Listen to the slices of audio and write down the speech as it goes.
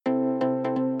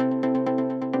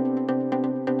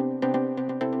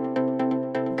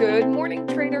Good morning,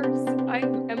 traders.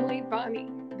 I'm Emily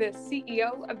Bonney, the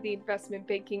CEO of the Investment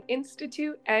Banking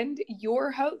Institute and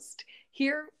your host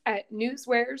here at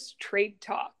Newsware's Trade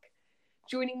Talk.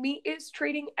 Joining me is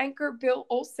trading anchor Bill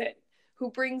Olson, who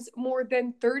brings more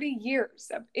than 30 years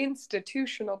of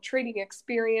institutional trading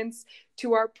experience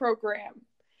to our program.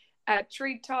 At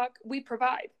Trade Talk, we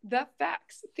provide the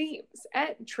facts, themes,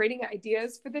 and trading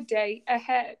ideas for the day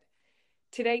ahead.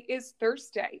 Today is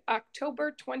Thursday,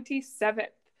 October 27th.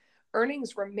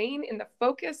 Earnings remain in the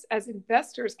focus as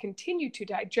investors continue to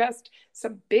digest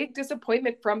some big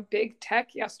disappointment from big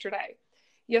tech yesterday.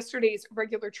 Yesterday's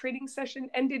regular trading session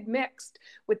ended mixed,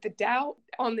 with the Dow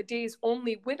on the day's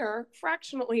only winner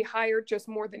fractionally higher just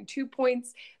more than 2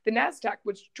 points, the Nasdaq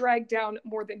which dragged down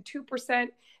more than 2%,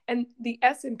 and the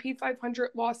S&P 500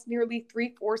 lost nearly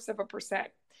 0.75%.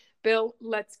 Bill,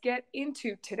 let's get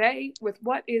into today with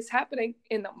what is happening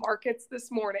in the markets this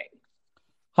morning.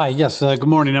 Hi, yes. Good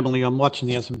morning, Emily. I'm watching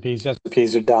the S&Ps.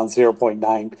 S&Ps are down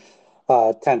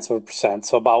 0.9 tenths of a percent.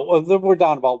 So we're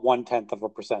down about 1/10 of a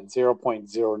percent,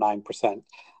 0.09%.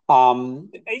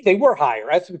 They were higher.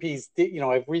 S&Ps,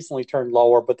 have recently turned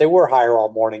lower, but they were higher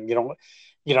all morning.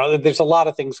 There's a lot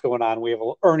of things going on. We have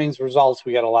earnings results.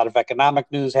 We got a lot of economic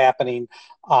news happening.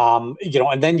 And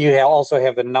then you also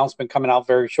have an announcement coming out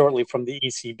very shortly from the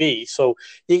ECB. So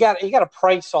you got to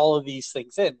price all of these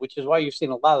things in, which is why you've seen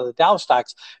a lot of the Dow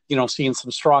stocks, seeing some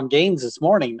strong gains this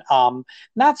morning.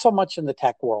 Not so much in the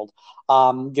tech world.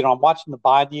 I'm watching the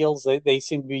bond yields. They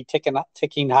seem to be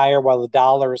ticking higher while the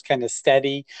dollar is kind of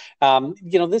steady.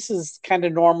 This is kind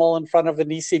of normal in front of an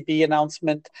ECB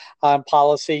announcement on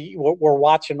policy. We're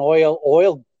watching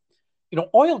oil.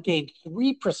 Oil gained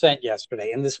 3%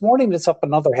 yesterday, and this morning it's up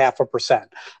another 0.5%.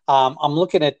 I'm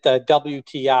looking at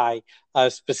WTI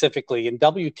specifically, and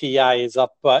WTI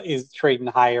is trading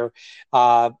higher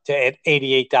at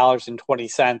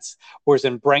 $88.20, whereas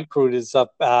in Brent crude is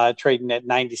up trading at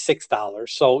 $96.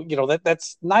 So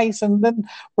that's nice. And then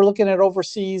we're looking at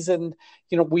overseas, and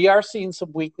we are seeing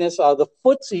some weakness. The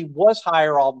FTSE was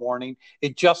higher all morning.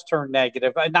 It just turned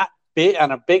negative, not big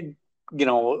on a big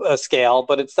a scale,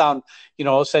 but it's down,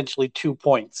 essentially 2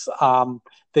 points.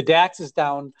 The DAX is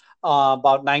down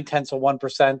about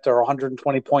 0.9% or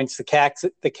 120 points. The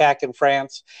CAC in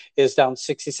France is down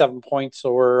 67 points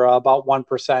or about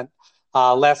 1%.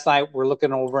 Last night, we're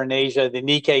looking over in Asia. The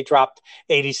Nikkei dropped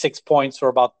 86 points or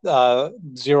about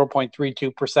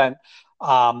 0.32%.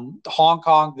 Hong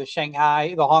Kong, the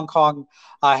Hong Kong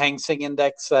Hang Seng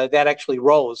Index, that actually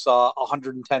rose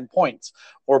 110 points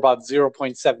or about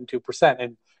 0.72%.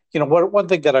 And, one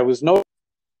thing that I was noticing,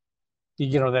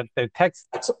 that the tech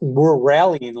stocks were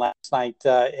rallying last night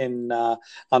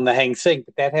on the Hang Seng,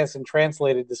 but that hasn't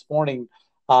translated this morning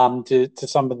to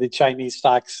some of the Chinese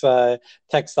stocks,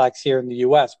 tech stocks here in the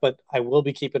U.S., but I will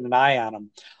be keeping an eye on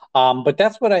them. But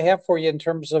that's what I have for you in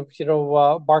terms of,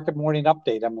 market morning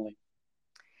update, Emily.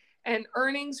 And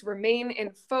earnings remain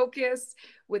in focus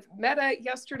with Meta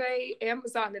yesterday,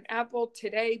 Amazon and Apple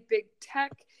today. Big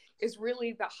tech is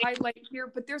really the highlight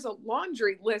here, but there's a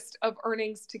laundry list of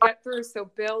earnings to get through.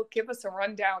 So Bill, give us a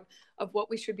rundown of what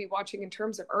we should be watching in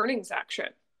terms of earnings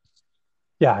action.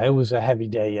 Yeah, it was a heavy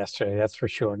day yesterday, that's for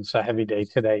sure. And it's a heavy day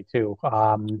today too.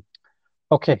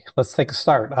 Okay, let's take a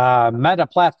start. Meta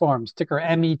Platforms, ticker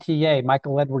META,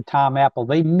 Michael Edward Tom Apple,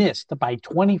 they missed by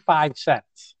 25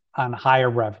 cents on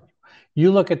higher revenue.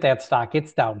 You look at that stock,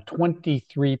 it's down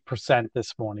 23%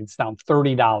 this morning. It's down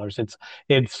 $30.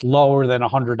 It's lower than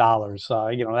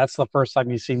 $100. That's the first time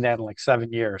you've seen that in like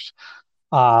 7 years.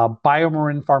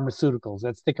 BioMarin Pharmaceuticals,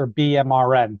 that's ticker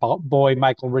BMRN, boy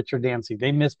Michael Richard Nancy.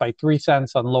 They missed by 3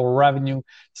 cents on lower revenue.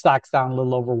 Stock's down a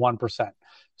little over 1%.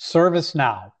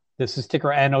 ServiceNow, this is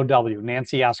ticker NOW,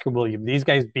 Nancy Oscar William. These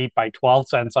guys beat by 12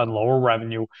 cents on lower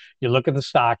revenue. You look at the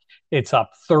stock, it's up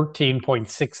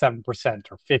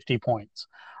 13.67% or 50 points.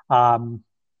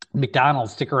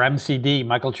 McDonald's, ticker MCD,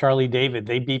 Michael Charlie David,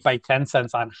 they beat by 10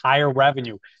 cents on higher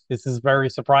revenue. This is very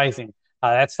surprising.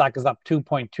 That stock is up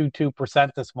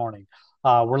 2.22% this morning.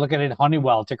 We're looking at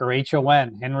Honeywell, ticker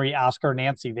HON, Henry Oscar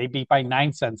Nancy. They beat by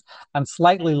 9 cents on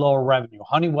slightly lower revenue.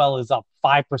 Honeywell is up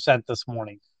 5% this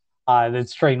morning.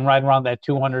 It's trading right around that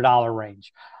 $200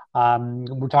 range.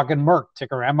 We're talking Merck,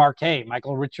 ticker MRK,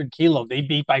 Michael Richard Kilo. They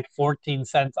beat by 14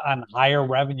 cents on higher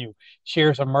revenue.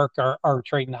 Shares of Merck are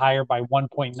trading higher by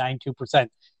 1.92%.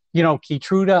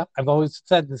 Keytruda, I've always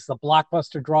said this is a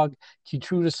blockbuster drug.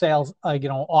 Keytruda sales,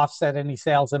 offset any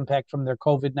sales impact from their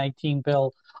COVID-19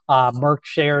 pill. Merck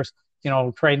shares,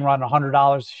 trading around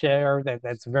 $100 a share.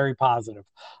 That's very positive.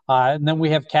 And then we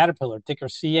have Caterpillar, ticker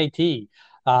CAT.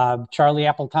 Charlie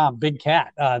Apple Tom, Big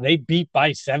Cat, they beat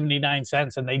by 79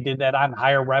 cents, and they did that on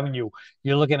higher revenue.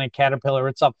 You're looking at Caterpillar,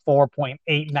 it's up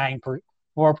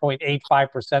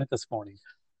 4.85% this morning.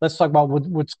 Let's talk about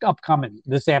what's upcoming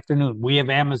this afternoon. We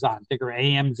have Amazon, ticker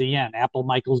AMZN, Apple,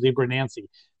 Michael, Zebra, Nancy.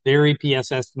 Their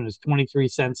EPS estimate is 23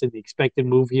 cents, and the expected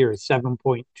move here is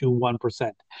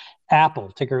 7.21%.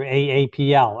 Apple, ticker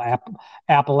AAPL,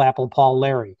 Apple, Paul,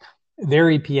 Larry. Their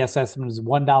EPS estimate is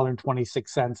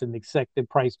 $1.26, and the expected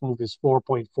price move is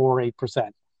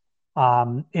 4.48%.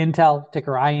 Intel,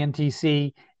 ticker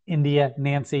INTC, India,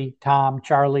 Nancy, Tom,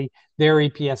 Charlie. Their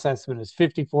EPS estimate is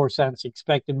 54 cents. The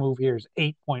expected move here is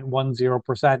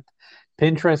 8.10%.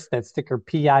 Pinterest, that's ticker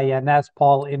PINS,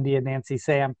 Paul, India, Nancy,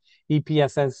 Sam.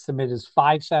 EPS estimate is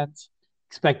 5 cents.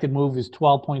 Expected move is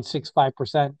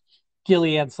 12.65%.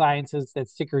 Gilead Sciences,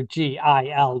 that's ticker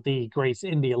GILD, Grace,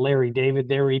 India, Larry, David.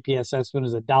 Their EPS estimate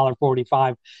is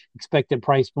 $1.45. Expected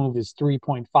price move is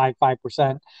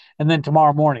 3.55%. And then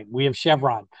tomorrow morning, we have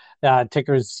Chevron,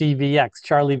 ticker is CVX,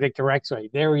 Charlie, Victor,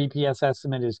 X-Ray. Their EPS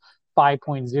estimate is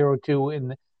 5.02,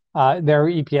 and their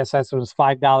EPS estimate is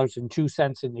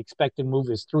 $5.02, and the expected move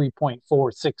is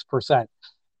 3.46%.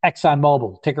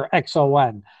 ExxonMobil, ticker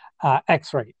XON,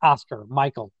 X-Ray, Oscar,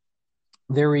 Michael.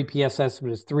 Their EPS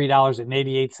estimate is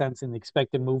 $3.88, and the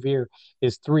expected move here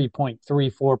is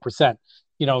 3.34%.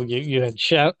 You had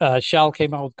Shell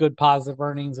came out with good positive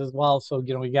earnings as well. So,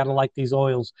 you got to like these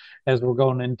oils as we're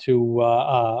going into,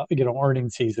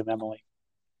 earnings season, Emily.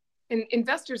 And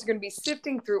investors are going to be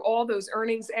sifting through all those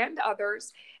earnings and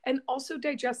others, and also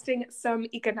digesting some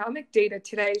economic data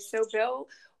today. So, Bill,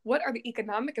 what are the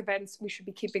economic events we should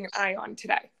be keeping an eye on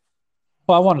today?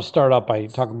 Well, I want to start up by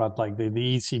talking about like the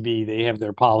ECB. They have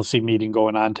their policy meeting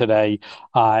going on today.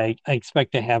 I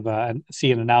expect to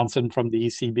see an announcement from the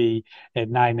ECB at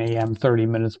 9 a.m., 30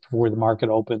 minutes before the market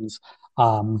opens.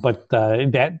 But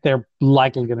that they're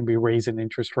likely going to be raising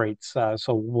interest rates.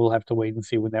 So we'll have to wait and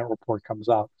see when that report comes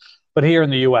out. But here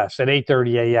in the U.S. at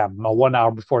 8:30 a.m., 1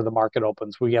 hour before the market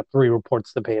opens, we got 3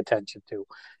 reports to pay attention to. You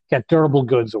got durable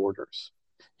goods orders.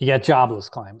 You got jobless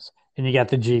claims. And you got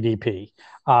the GDP.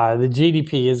 The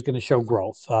GDP is going to show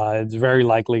growth. It's very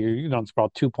likely, it's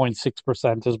about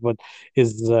 2.6% is what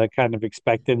is kind of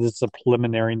expected. It's a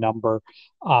preliminary number.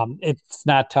 It's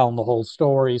not telling the whole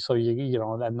story. So,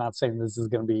 I'm not saying this is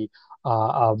going to be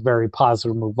a very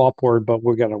positive move upward, but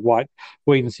we're going to wait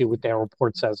and see what that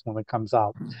report says when it comes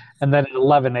out. And then at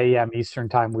 11 a.m. Eastern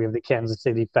time, we have the Kansas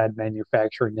City Fed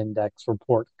Manufacturing Index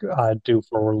report due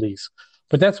for release.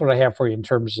 But that's what I have for you in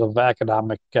terms of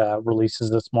economic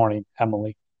releases this morning,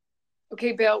 Emily.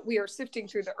 Okay, Bill, we are sifting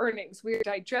through the earnings. We are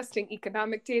digesting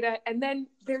economic data, and then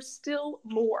there's still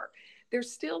more. There's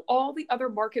still all the other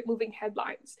market-moving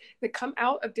headlines that come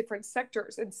out of different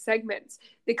sectors and segments.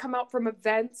 They come out from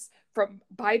events, from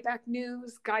buyback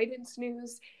news, guidance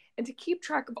news. And to keep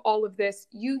track of all of this,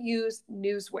 you use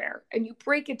Newsware, and you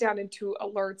break it down into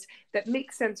alerts that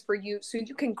make sense for you so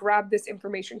you can grab this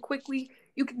information quickly.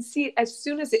 You can see it as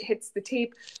soon as it hits the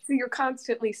tape, so you're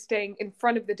constantly staying in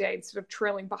front of the day instead of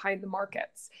trailing behind the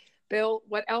markets. Bill,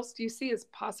 what else do you see as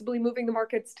possibly moving the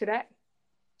markets today?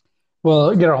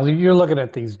 Well, you're looking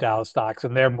at these Dow stocks,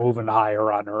 and they're moving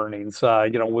higher on earnings.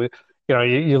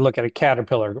 You look at a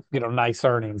Caterpillar, nice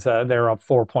earnings. They're up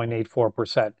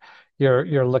 4.84%.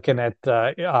 You're looking at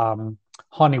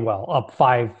Honeywell up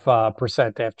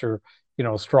 5% after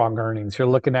strong earnings. You're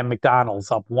looking at McDonald's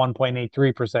up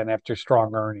 1.83% after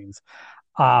strong earnings.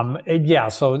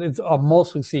 So it's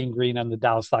mostly seeing green on the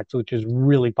Dow stocks, which is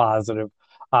really positive.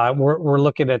 We're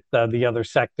looking at the other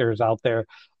sectors out there.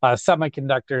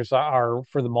 Semiconductors are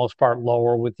for the most part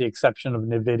lower, with the exception of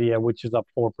NVIDIA, which is up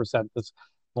 4% this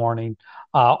morning.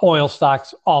 Oil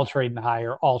stocks all trading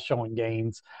higher, all showing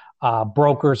gains.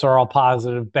 Brokers are all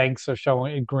positive. Banks are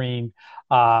showing green.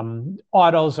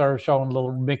 Autos are showing a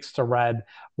little mixed to red,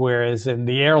 whereas in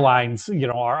the airlines,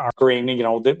 are green.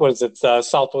 What is it?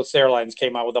 Southwest Airlines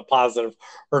came out with a positive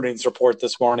earnings report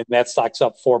this morning. That stock's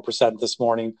up 4% this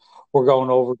morning. We're going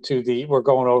over to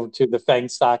the FANG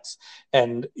stocks,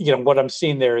 and what I'm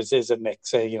seeing there is a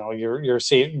mix. You're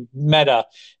seeing Meta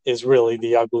is really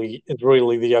the ugly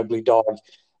dog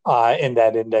in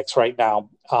that index right now,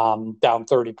 down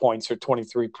 30 points or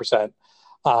 23%.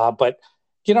 But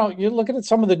you're looking at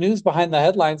some of the news behind the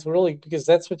headlines, really, because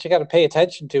that's what you got to pay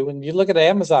attention to. And you look at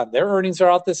Amazon; their earnings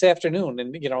are out this afternoon,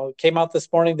 and it came out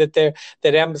this morning that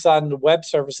Amazon Web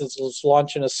Services is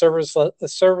launching a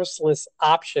serviceless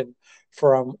option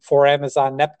for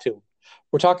Amazon Neptune,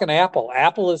 We're talking Apple.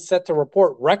 Apple is set to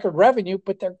report record revenue,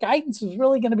 but their guidance is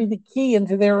really going to be the key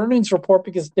into their earnings report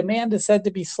because demand is said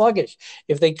to be sluggish.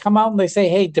 If they come out and they say,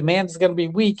 "Hey, demand is going to be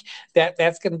weak,"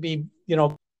 that's going to be,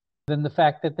 than the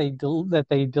fact that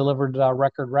they delivered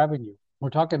record revenue. We're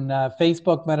talking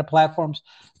Facebook, Meta Platforms.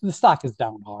 The stock is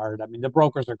down hard. I mean, the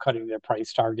brokers are cutting their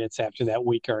price targets after that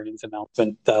weak earnings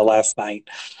announcement last night.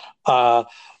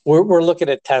 We're looking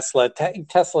at Tesla.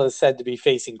 Tesla is said to be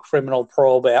facing criminal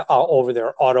probe over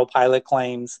their autopilot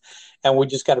claims, and we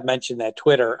just got to mention that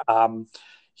Twitter.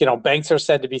 Banks are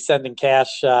said to be sending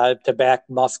cash to back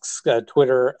Musk's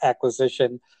Twitter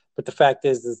acquisition. But the fact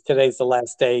is today's the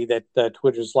last day that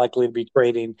Twitter's likely to be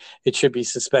trading. It should be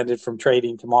suspended from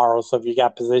trading tomorrow. So if you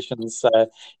got positions,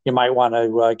 you might want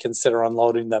to consider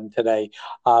unloading them today,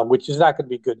 which is not going to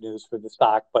be good news for the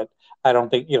stock. But I don't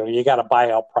think, you got a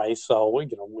buyout price. So,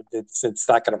 it's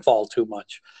not going to fall too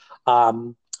much.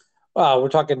 We're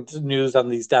talking news on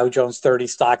these Dow Jones 30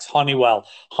 stocks. Honeywell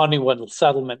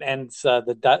settlement ends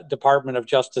the Department of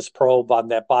Justice probe on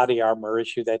that body armor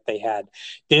issue that they had.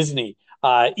 Disney.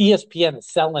 ESPN is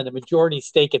selling a majority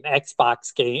stake in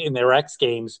their X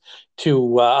games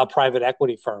to a private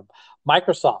equity firm.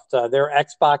 Microsoft,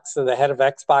 the head of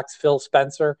Xbox, Phil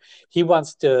Spencer, he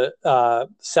wants to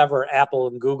sever Apple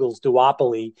and Google's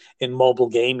duopoly in mobile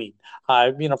gaming.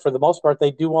 For the most part,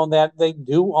 they do own that. They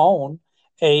do own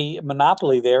a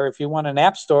monopoly there. If you want an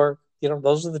app store,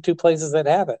 those are the two places that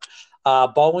have it.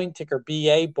 Boeing, ticker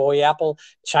BA, Boy Apple,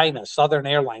 China, Southern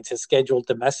Airlines has scheduled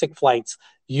domestic flights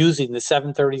using the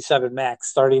 737 MAX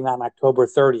starting on October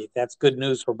 30th. That's good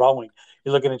news for Boeing.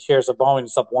 You're looking at shares of Boeing,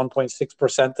 it's up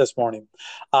 1.6% this morning.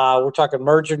 We're talking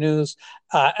merger news.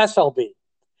 SLB,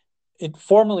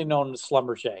 formerly known as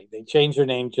Schlumberger. They changed their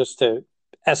name just to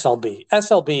SLB.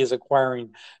 SLB is acquiring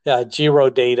Giro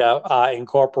Data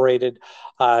Incorporated,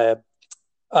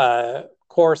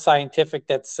 Core Scientific,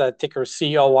 that's ticker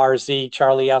CORZ,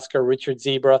 Charlie Oscar Richard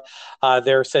Zebra.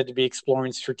 They're said to be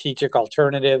exploring strategic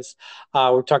alternatives.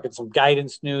 We're talking some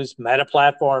guidance news. Meta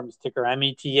Platforms, ticker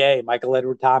META, Michael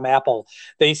Edward Tom Apple.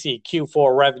 They see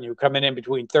Q4 revenue coming in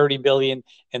between $30 billion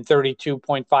and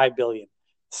 $32.5 billion.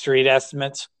 Street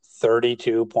estimates,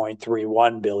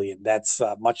 $32.31 billion. That's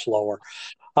much lower.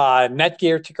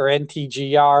 Netgear, ticker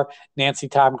NTGR, Nancy,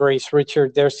 Tom, Grace,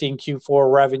 Richard, they're seeing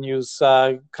Q4 revenues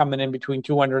coming in between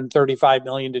 $235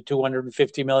 million to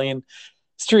 $250 million.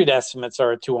 Street estimates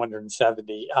are at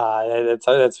 270.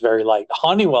 That's very light.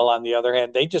 Honeywell, on the other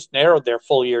hand, they just narrowed their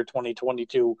full year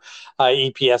 2022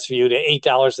 EPS view to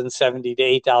 $8.70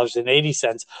 to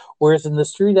 $8.80, whereas in the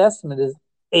street estimate is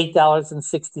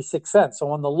 $8.66.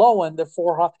 So on the low end, they're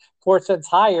 4 cents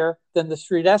higher than the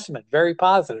street estimate. Very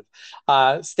positive.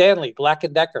 Stanley Black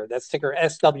 & Decker, that's ticker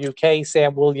SWK,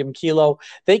 Sam William Kilo.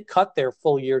 They cut their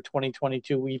full year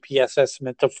 2022 EPS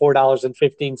estimate to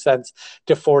 $4.15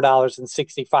 to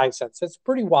 $4.65. That's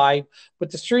pretty wide,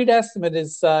 but the street estimate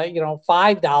is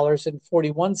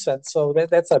 $5.41. So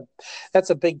that's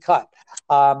a big cut.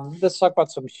 Let's talk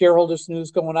about some shareholders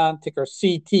news going on. Ticker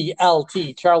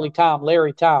CTLT, Charlie Tom,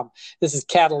 Larry Tom. This is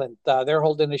Catalent. They're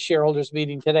holding a shareholders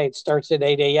meeting today. It starts at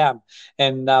 8 a.m.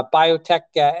 And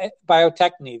Biotechne,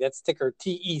 that's ticker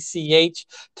TECH,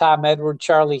 Tom Edward,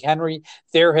 Charlie Henry.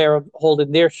 They're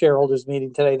holding their shareholders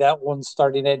meeting today. That one's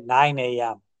starting at 9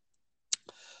 a.m.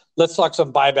 Let's talk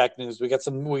some buyback news. We got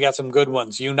some good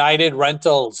ones. United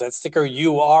Rentals, that's ticker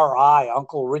URI,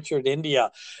 Uncle Richard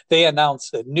India. They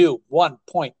announced a new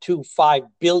 $1.25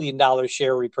 billion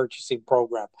share repurchasing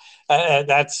program.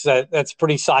 That's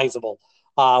pretty sizable.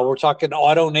 We're talking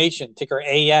AutoNation, ticker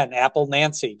AN, Apple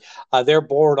Nancy. Their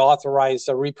board authorized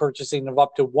a repurchasing of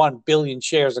up to 1 billion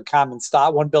shares of common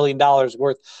stock, $1 billion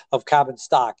worth of common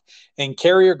stock. And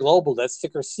Carrier Global, that's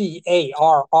ticker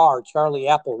CARR, Charlie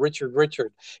Apple,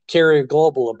 Richard. Carrier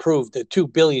Global approved a 2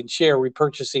 billion share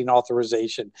repurchasing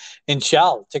authorization. And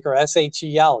Shell, ticker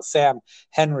SHEL, Sam,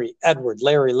 Henry, Edward,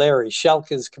 Larry. Shell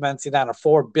is commencing on a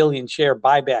 4 billion share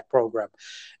buyback program.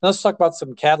 Now let's talk about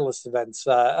some catalyst events.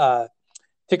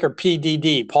 Ticker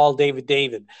PDD, Paul David.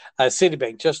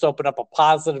 Citibank just opened up a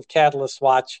positive catalyst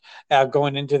watch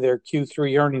going into their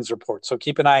Q3 earnings report. So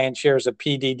keep an eye on shares of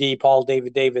PDD, Paul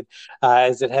David,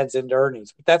 as it heads into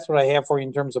earnings. But that's what I have for you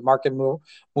in terms of market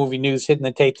movie news hitting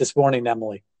the tape this morning,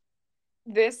 Emily.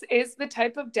 This is the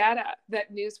type of data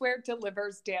that Newsware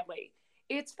delivers daily.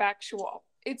 It's factual,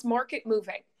 it's market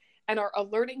moving, and our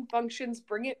alerting functions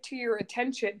bring it to your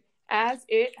attention as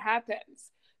it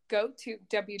happens. Go to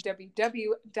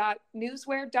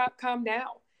www.newsware.com now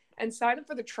and sign up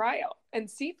for the trial and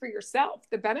see for yourself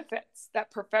the benefits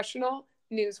that professional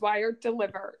Newswire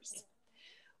delivers.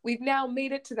 We've now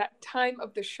made it to that time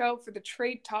of the show for the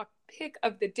Trade Talk pick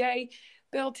of the day.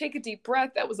 Bill, take a deep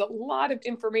breath. That was a lot of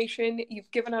information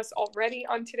you've given us already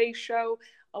on today's show,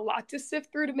 a lot to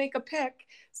sift through to make a pick.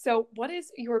 So what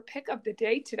is your pick of the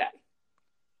day today?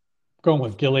 Going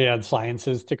with Gilead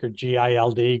Sciences, ticker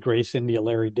GILD, Grace India,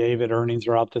 Larry David. Earnings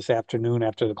are out this afternoon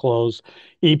after the close.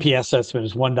 EPS estimate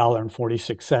is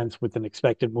 $1.46 with an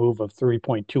expected move of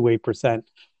 3.28%.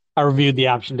 I reviewed the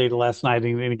option data last night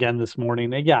and again this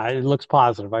morning. And yeah, it looks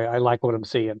positive. I like what I'm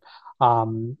seeing.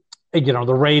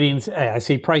 The ratings, I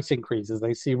see price increases.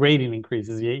 I see rating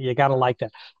increases. You got to like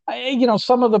that.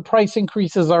 Some of the price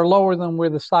increases are lower than where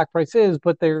the stock price is,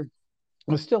 but they're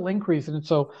still increasing. And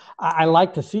so I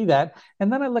like to see that.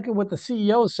 And then I look at what the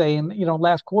CEO is saying,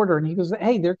 last quarter, and he goes,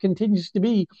 hey, there continues to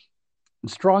be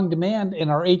strong demand in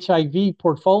our HIV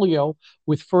portfolio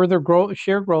with further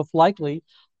share growth likely.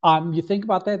 You think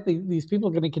about that, these people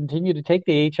are going to continue to take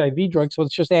the HIV drug, so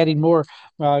it's just adding more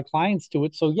clients to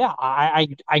it. So yeah,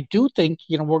 I do think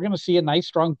we're going to see a nice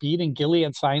strong beat in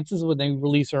Gilead Sciences when they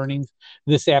release earnings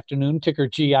this afternoon. Ticker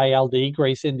GILD,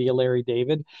 Grace India, Larry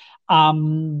David.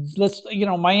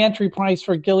 My entry price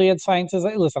for Gilead Sciences.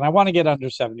 Listen, I want to get under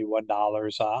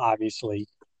 $71. Obviously,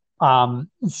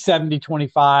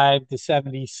 70.25 to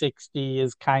 70.60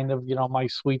 is kind of my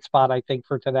sweet spot, I think,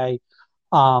 for today.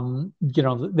 Stocks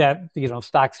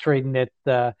trading at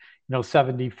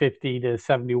 70.50 to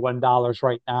 $71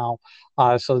 right now.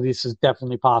 So this is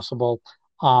definitely possible.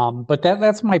 But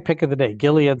that's my pick of the day.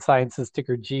 Gilead Sciences,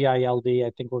 ticker GILD.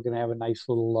 I think we're going to have a nice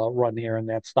little run here in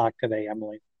that stock today,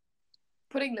 Emily.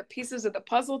 Putting the pieces of the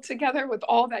puzzle together with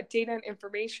all that data and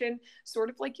information, sort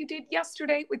of like you did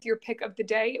yesterday with your pick of the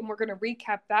day. And we're going to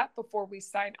recap that before we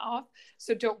sign off.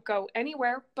 So don't go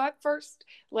anywhere. But first,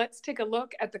 let's take a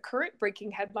look at the current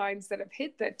breaking headlines that have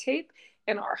hit the tape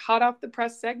in our hot off the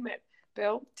press segment.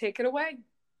 Bill, take it away.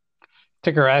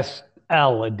 Ticker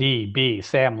SLDB,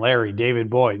 Sam, Larry, David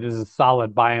Boyd. This is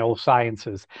Solid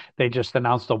Biosciences. They just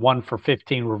announced a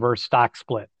 1-for-15 reverse stock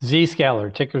split.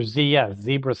 Zscaler, ticker ZS,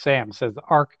 Zebra Sam, says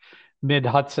ARK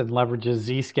Mid-Hudson leverages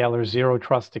Zscaler Zero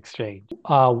Trust Exchange.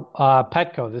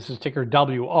 Petco, this is ticker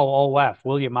WOOF,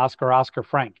 William Oscar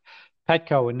Frank.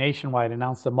 Petco and Nationwide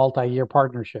announced a multi-year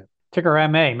partnership. Ticker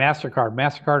MA, MasterCard.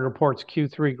 MasterCard reports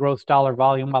Q3 gross dollar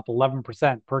volume up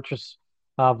 11%, purchase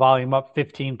volume up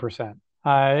 15%.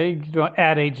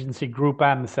 Ad agency Group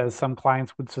M says some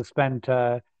clients would suspend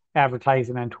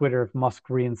advertising on Twitter if Musk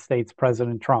reinstates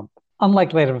President Trump.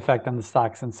 Unlikely to have effect on the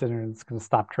stock since it's going to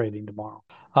stop trading tomorrow.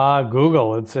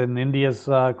 Google, it's in India's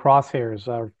crosshairs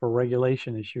for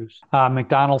regulation issues.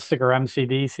 McDonald's, ticker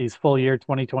MCD, sees full year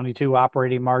 2022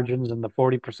 operating margins in the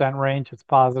 40% range. It's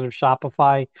positive.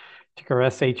 Shopify, ticker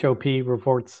SHOP,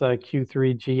 reports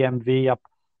Q3 GMV up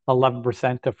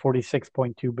 11% to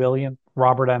 46.2 billion.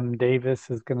 Robert M. Davis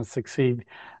is going to succeed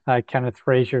Kenneth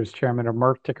Frazier as chairman of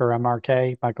Merck, ticker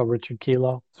MRK. Michael Richard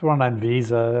Kelo. It's one on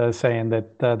Visa saying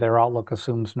that their outlook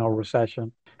assumes no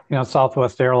recession.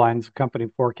 Southwest Airlines company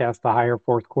forecast a higher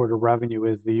fourth quarter revenue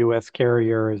as the U.S.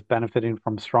 carrier is benefiting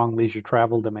from strong leisure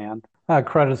travel demand.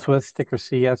 Credit Suisse, ticker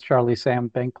CS, Charlie Sam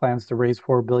Bank plans to raise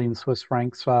 4 billion Swiss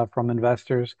francs from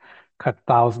investors, cut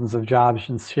thousands of jobs,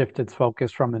 and shift its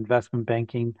focus from investment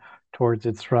banking towards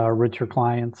its richer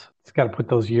clients. It's got to put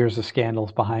those years of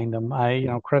scandals behind them.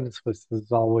 Credit Suisse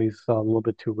is always a little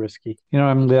bit too risky.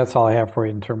 That's all I have for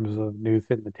you in terms of news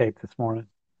hitting the tape this morning.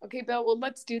 Okay, Bill, well,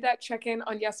 let's do that check-in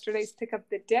on yesterday's pick of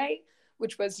the day,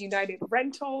 which was United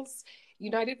Rentals.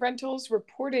 United Rentals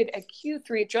reported a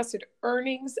Q3 adjusted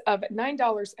earnings of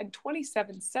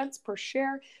 $9.27 per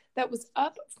share. That was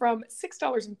up from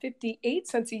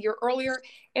 $6.58 a year earlier.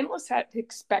 Analysts had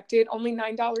expected only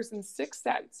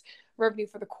 $9.06. Revenue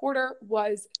for the quarter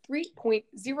was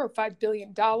 $3.05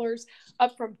 billion,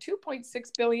 up from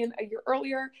 $2.6 billion a year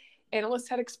earlier. Analysts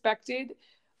had expected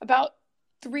about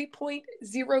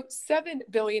 $3.07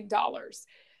 billion.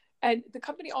 And the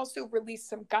company also released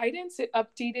some guidance. It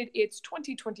updated its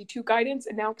 2022 guidance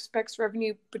and now expects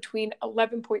revenue between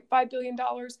 $11.5 billion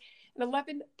and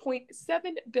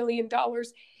 $11.7 billion.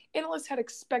 Analysts had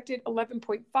expected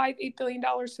 $11.58 billion,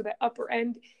 so the upper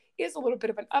end is a little bit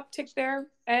of an uptick there.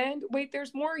 And wait,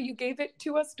 there's more. You gave it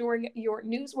to us during your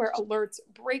Newsware Alerts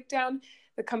breakdown.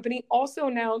 The company also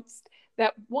announced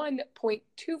that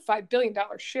 $1.25 billion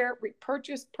share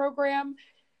repurchase program.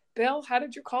 Bill, how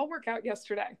did your call work out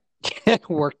yesterday? It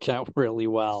worked out really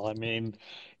well. I mean,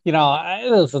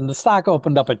 listen, the stock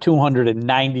opened up at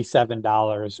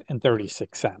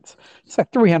 $297.36. It's a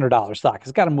 $300 stock.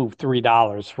 It's got to move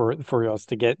 $3 for us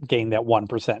to gain that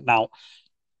 1%. Now,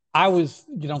 I was,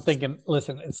 thinking,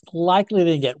 listen, it's likely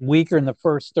to get weaker in the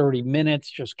first 30 minutes.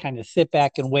 Just kind of sit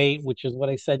back and wait, which is what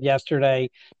I said yesterday.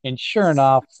 And sure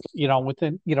enough,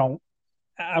 within,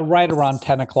 right around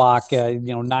 10 o'clock,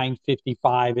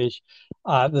 9:55 ish,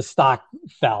 the stock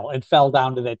fell. It fell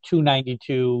down to that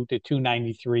 292 to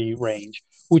 293 range,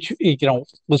 which, which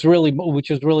was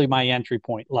really my entry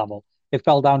point level. It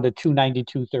fell down to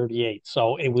 292.38.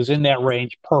 So it was in that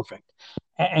range. Perfect.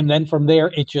 And then from there,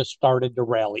 it just started to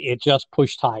rally. It just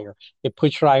pushed higher. It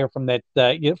pushed higher from that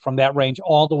range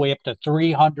all the way up to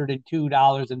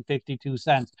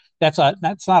 $302.52. That's not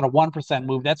a 1%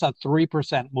 move. That's a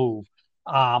 3% move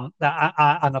on a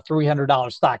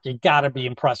 $300 stock. You got to be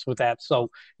impressed with that. So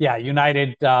yeah,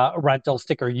 United Rental,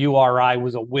 ticker URI,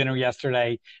 was a winner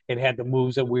yesterday. It had the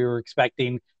moves that we were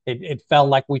expecting. It fell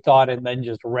like we thought, and then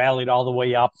just rallied all the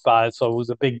way up. So it was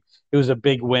a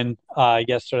big win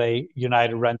yesterday.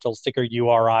 United Rental, ticker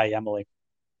URI. Emily.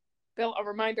 Bill, I'll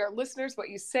remind our listeners what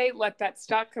you say, let that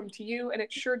stock come to you. And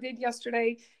it sure did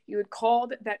yesterday. You had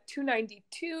called that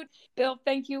 292. Bill,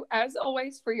 thank you as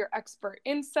always for your expert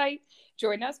insight.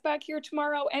 Join us back here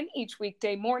tomorrow and each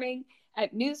weekday morning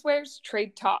at Newsware's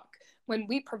Trade Talk, when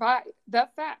we provide the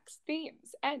facts,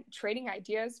 themes, and trading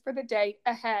ideas for the day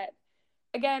ahead.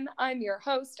 Again, I'm your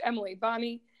host, Emily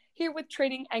Bonney, here with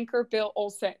trading anchor Bill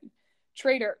Olson.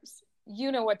 Traders,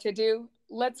 you know what to do.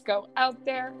 Let's go out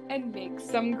there and make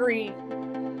some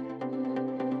green.